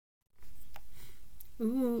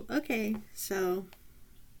Ooh, okay. So,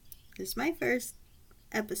 this is my first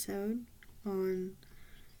episode on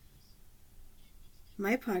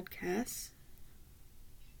my podcast,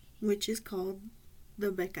 which is called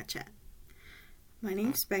The Becca Chat. My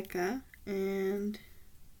name's Becca, and,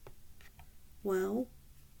 well,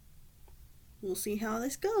 we'll see how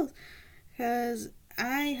this goes. Because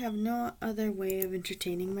I have no other way of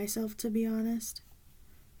entertaining myself, to be honest.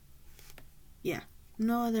 Yeah,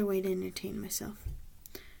 no other way to entertain myself.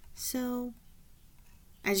 So,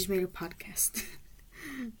 I just made a podcast.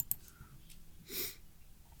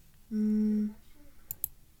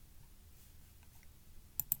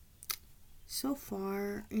 So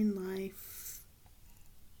far in life,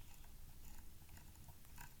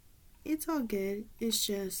 it's all good. It's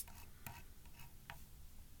just,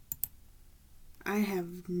 I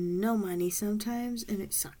have no money sometimes, and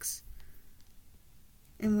it sucks.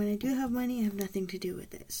 And when I do have money, I have nothing to do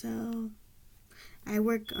with it. So, I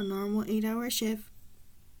work a normal 8-hour shift,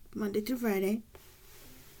 Monday through Friday.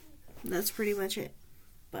 That's pretty much it.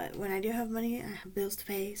 But when I do have money, I have bills to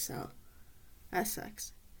pay, so that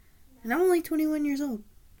sucks. And I'm only 21 years old.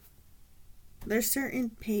 There's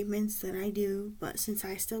certain payments that I do, but since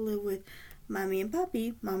I still live with mommy and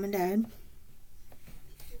papi, mom and dad,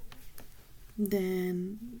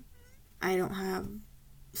 then I don't have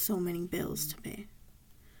so many bills to pay.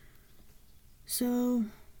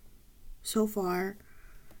 So far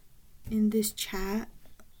in this chat,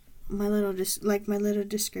 my little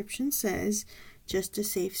description says, just a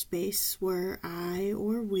safe space where I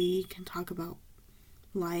or we can talk about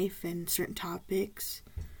life and certain topics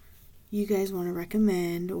you guys want to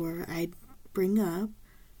recommend or I'd bring up.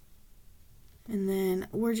 And then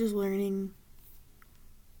we're just learning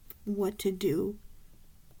what to do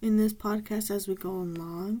in this podcast as we go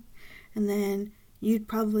along. And then you'd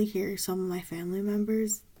probably hear some of my family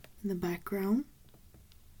members in the background.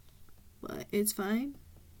 But it's fine.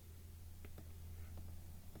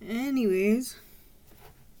 Anyways,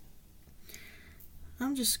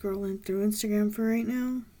 I'm just scrolling through Instagram for right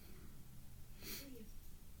now.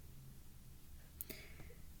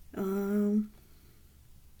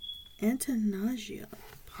 Antonasia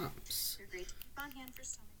Pops.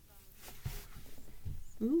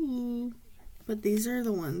 Ooh. But these are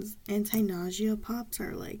the ones. Anti-nausea pops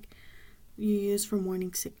are like you use for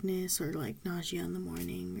morning sickness or like nausea in the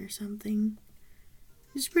morning or something.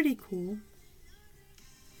 It's pretty cool.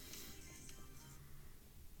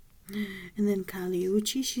 And then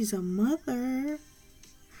Kaliuchi, she's a mother.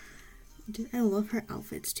 I love her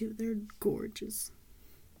outfits too. They're gorgeous.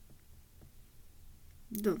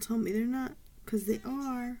 Don't tell me they're not, because they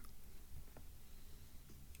are.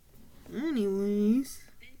 Anyways.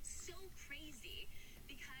 It's so crazy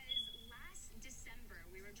because last December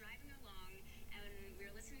we were driving along and we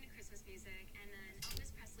were listening to Christmas music and then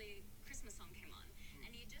Elvis Presley Christmas song came on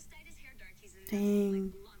and he had just dyed his hair darkies and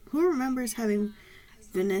dang. Who remembers having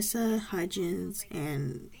Vanessa Hudgens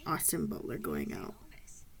and Austin Butler going out?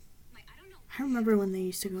 I remember when they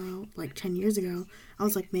used to go out like 10 years ago. I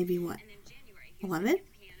was like maybe what, 11?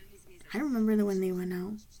 I remember when they went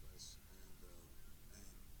out.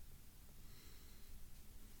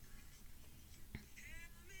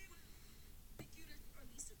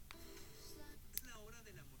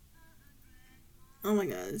 Oh my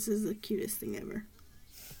god, this is the cutest thing ever.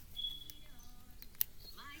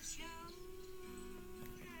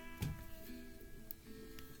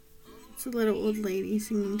 It's a little old lady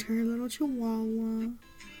singing to her little chihuahua.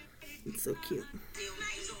 It's so cute.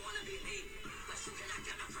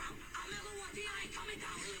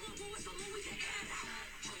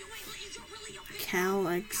 Cal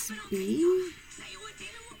XB?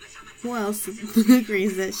 Who else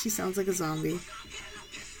agrees that she sounds like a zombie?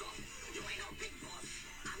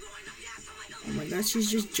 Oh my gosh, she's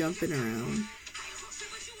just jumping around.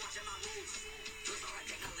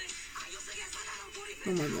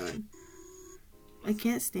 Oh my god. I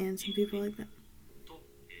can't stand some people like that.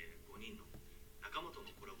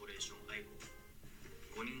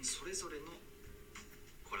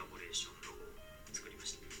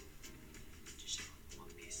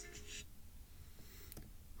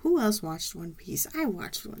 Who else watched One Piece? I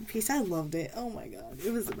watched One Piece. I loved it. Oh my god.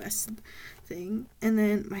 It was the best thing. And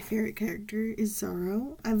then my favorite character is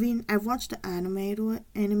Zoro. I mean, I've watched the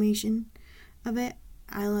animation of it.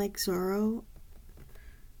 I like Zoro.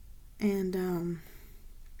 And,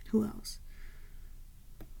 who else?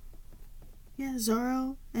 Yeah,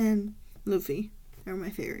 Zoro and Luffy are my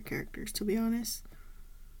favorite characters, to be honest.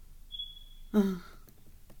 And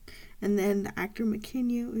then the actor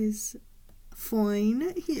McKinney is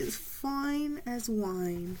fine. He is fine as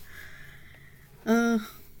wine.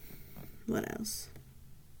 What else?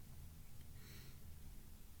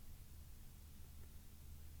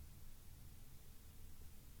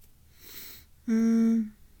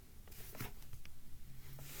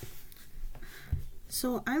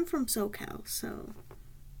 So I'm from SoCal, so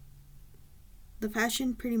the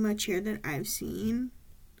fashion pretty much here that I've seen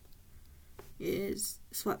is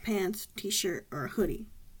sweatpants, t-shirt, or a hoodie.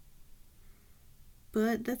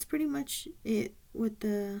 But that's pretty much it with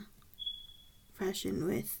the fashion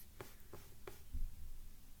with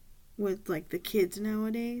like the kids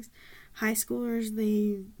nowadays. High schoolers,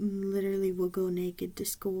 they literally will go naked to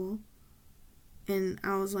school. And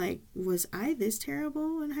I was like, was I this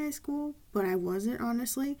terrible in high school? But I wasn't,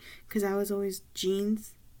 honestly, because I was always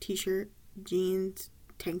jeans, t-shirt, jeans,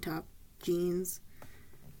 tank top, jeans.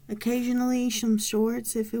 Occasionally some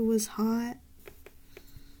shorts if it was hot.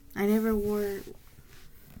 I never wore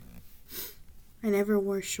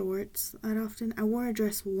shorts that often. I wore a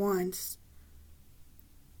dress once.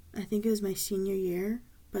 I think it was my senior year,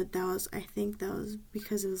 but I think that was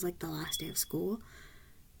because it was like the last day of school.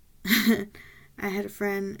 I had a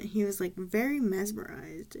friend, he was like very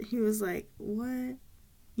mesmerized. He was like, "What?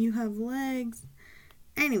 You have legs?"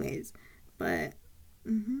 Anyways, but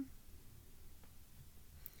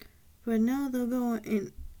but no, they'll go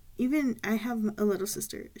and even I have a little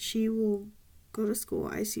sister. She will go to school.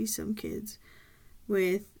 I see some kids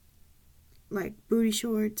with like booty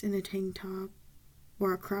shorts and a tank top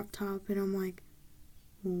or a crop top, and I'm like,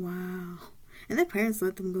 wow. And their parents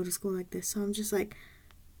let them go to school like this, so I'm just like,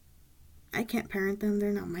 I can't parent them.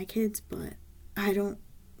 They're not my kids, but I don't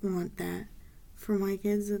want that for my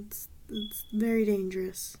kids. It's very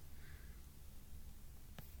dangerous.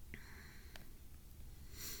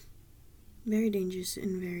 Very dangerous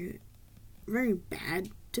and very, very bad,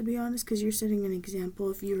 to be honest, because you're setting an example.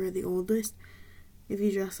 If you are the oldest, if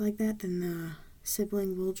you dress like that, then the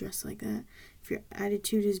sibling will dress like that. If your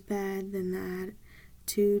attitude is bad, then that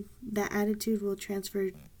attitude will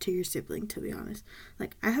transfer to your sibling, to be honest.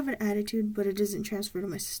 Like, I have an attitude, but it doesn't transfer to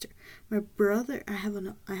my sister. My brother, I have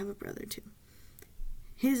a brother too.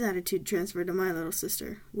 His attitude transferred to my little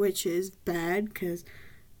sister, which is bad, because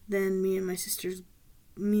then me and my sister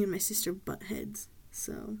butt heads.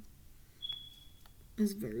 So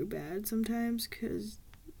it's very bad sometimes, because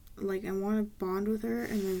like I want to bond with her,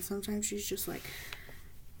 and then sometimes she's just like,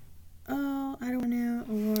 oh, I don't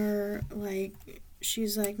want to, or like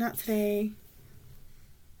she's like, not today.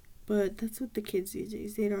 But that's what the kids these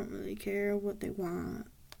days, they don't really care what they want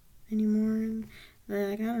anymore. They're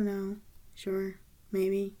like, I don't know, sure,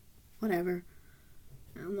 maybe, whatever.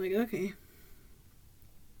 And I'm like, okay.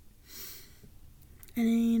 And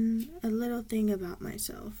then a little thing about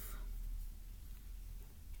myself.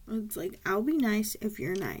 It's like, I'll be nice if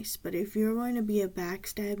you're nice, but if you're going to be a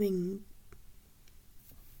backstabbing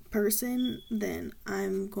person, then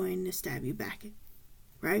I'm going to stab you back,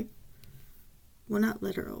 right? Well, not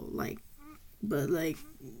literal, but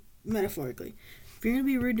metaphorically. If you're going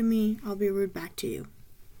to be rude to me, I'll be rude back to you.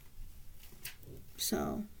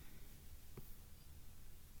 So,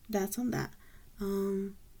 that's on that.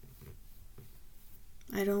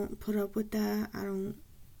 I don't put up with that. I don't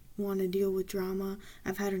want to deal with drama.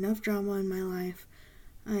 I've had enough drama in my life.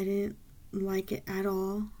 I didn't like it at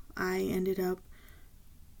all. I ended up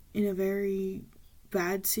in a very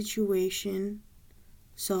bad situation,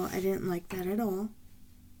 so I didn't like that at all.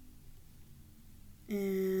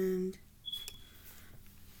 And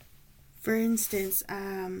for instance,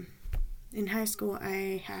 in high school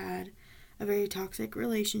I had a very toxic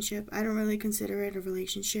relationship. I don't really consider it a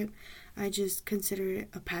relationship. I just consider it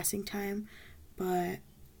a passing time, but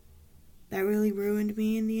that really ruined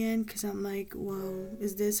me in the end, because I'm like, well,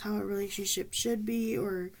 is this how a relationship should be,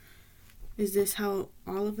 or is this how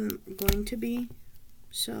all of them are going to be?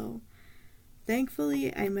 So,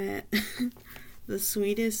 thankfully, I met the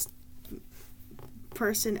sweetest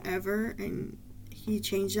person ever, and he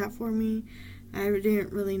changed that for me. I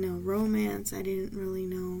didn't really know romance. I didn't really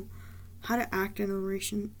know how to act in a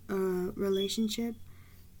relationship,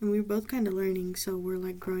 and we were both kind of learning, so we're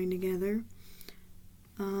like growing together.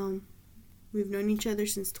 We've known each other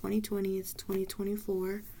since 2020. It's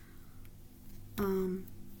 2024.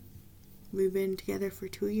 We've been together for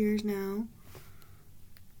 2 years now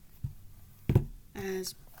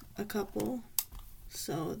as a couple,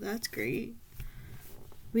 so that's great.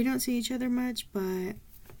 We don't see each other much, but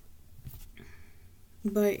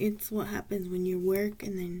it's what happens when you work,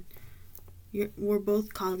 and then we're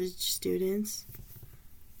both college students.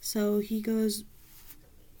 So he goes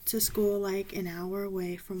to school like an hour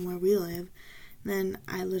away from where we live. Then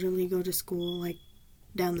I literally go to school like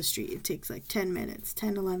down the street. It takes like 10 minutes,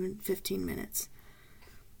 10, 11, 15 minutes.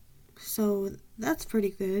 So that's pretty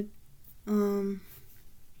good. I'm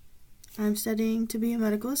studying to be a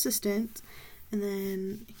medical assistant, And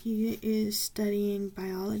then he is studying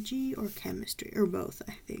biology or chemistry, or both,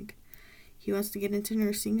 I think. He wants to get into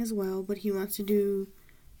nursing as well, but he wants to do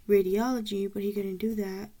radiology, but he couldn't do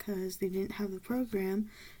that because they didn't have the program,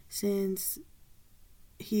 since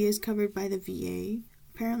he is covered by the VA,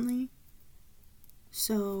 apparently.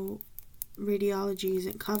 So radiology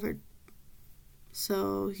isn't covered.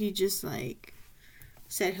 So he just like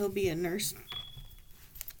said he'll be a nurse.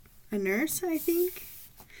 A nurse, I think.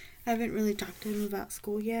 I haven't really talked to him about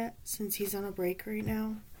school yet, since he's on a break right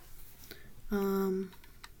now. I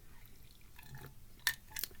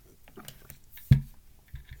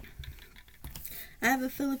have a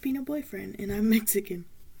Filipino boyfriend, and I'm Mexican.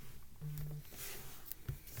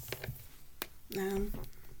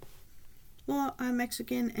 Well, I'm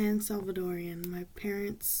Mexican and Salvadorian. My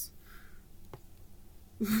parents...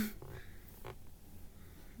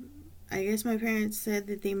 I guess my parents said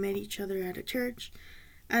that they met each other at a church.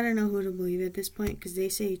 I don't know who to believe at this point, because they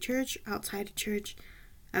say church, outside of church,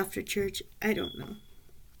 after church. I don't know.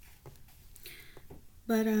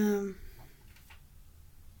 But I'm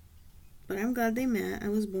glad they met. I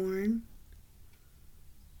was born.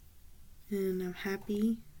 And I'm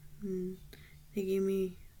happy. And they gave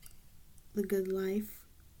me the good life.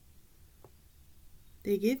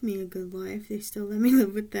 They give me a good life. They still let me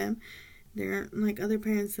live with them. There aren't like other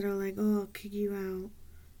parents that are like, oh, I'll kick you out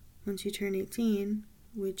once you turn 18,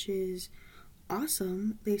 which is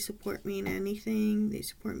awesome. They support me in anything. They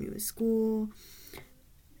support me with school.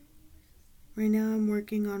 Right now I'm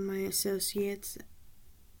working on my associates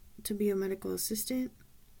to be a medical assistant.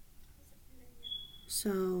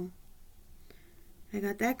 So I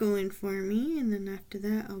got that going for me, and then after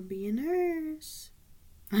that I'll be a nurse.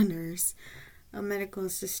 A medical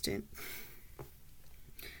assistant.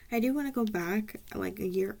 I do want to go back like a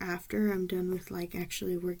year after I'm done with like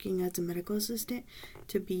actually working as a medical assistant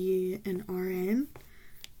to be an RN,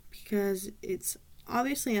 because it's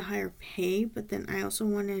obviously a higher pay, but then I also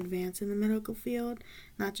want to advance in the medical field,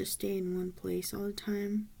 not just stay in one place all the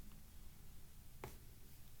time.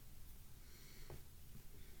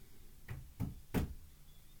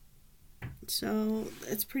 So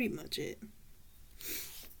that's pretty much it.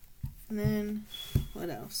 And then what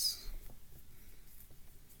else?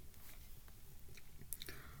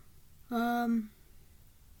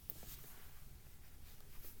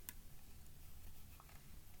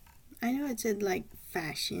 I know it said like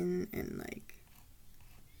fashion and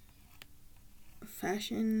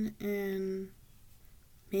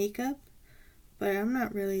makeup, but I'm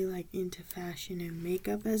not really like into fashion and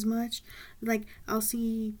makeup as much. Like I'll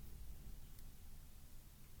see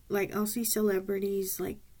celebrities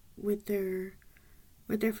like with their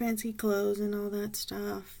fancy clothes and all that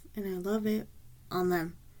stuff, and I love it on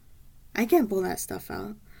them. I can't pull that stuff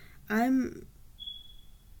out. I'm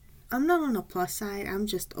not on the plus side. I'm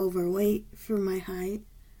just overweight for my height.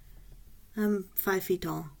 I'm 5 feet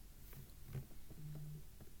tall.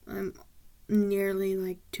 I'm nearly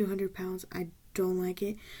like 200 pounds. I don't like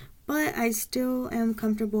it. But I still am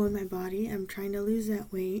comfortable in my body. I'm trying to lose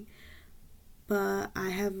that weight. But I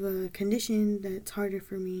have a condition that's harder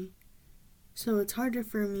for me. So it's harder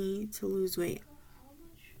for me to lose weight.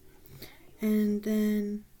 And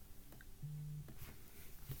then...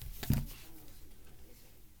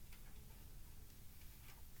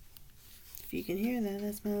 if you can hear that,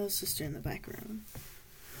 that's my little sister in the background.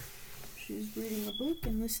 She's reading a book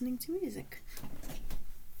and listening to music.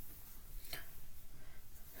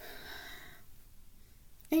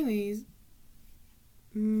 Anyways,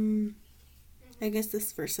 I guess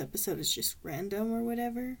this first episode is just random or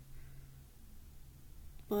whatever.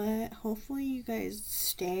 But hopefully you guys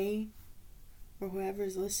stay, or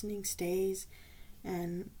whoever's listening stays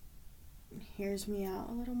and hears me out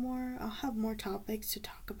a little more. I'll have more topics to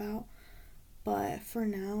talk about. But for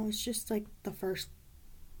now, it's just like the first,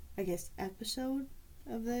 I guess, episode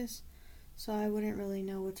of this. So I wouldn't really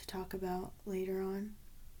know what to talk about later on.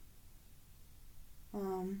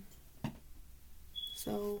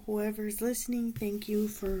 So whoever's listening, thank you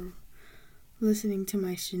for listening to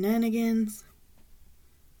my shenanigans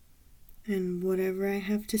and whatever I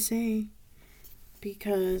have to say.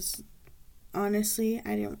 Because honestly,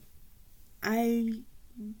 I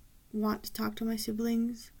want to talk to my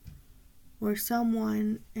siblings or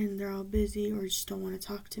someone, and they're all busy or just don't want to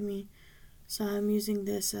talk to me. So I'm using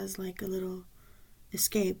this as like a little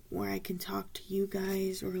escape where I can talk to you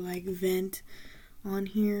guys or like vent on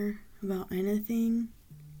here about anything.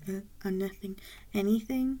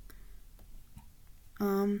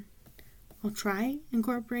 I'll try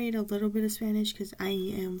incorporate a little bit of Spanish because I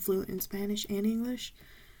am fluent in Spanish and English.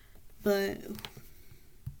 But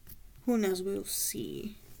who knows? We'll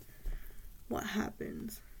see. what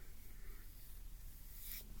happens.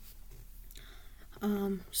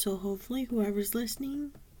 So hopefully whoever's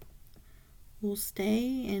listening will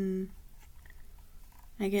stay, and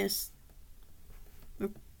I guess,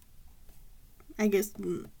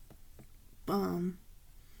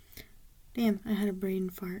 damn, I had a brain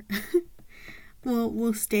fart. Well,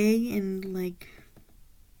 we'll stay and, like,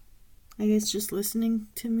 I guess just listening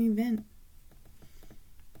to me vent.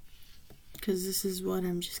 Because this is what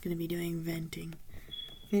I'm just going to be doing, venting.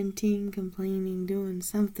 Venting, complaining, doing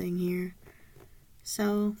something here.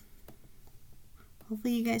 So,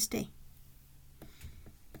 hopefully you guys stay.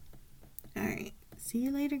 Alright, see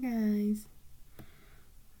you later, guys.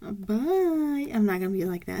 Bye. I'm not going to be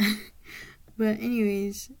like that. But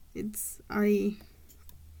anyways, it's already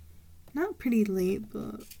not pretty late,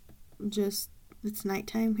 but just it's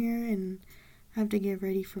nighttime here, and I have to get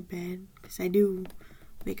ready for bed because I do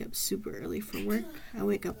wake up super early for work. I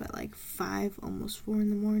wake up at like 5, almost 4 in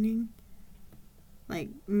the morning. Like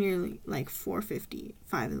nearly like 4:50,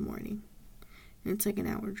 5 in the morning. And it's like an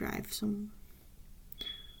hour drive, so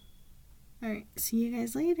alright, see you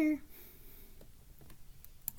guys later.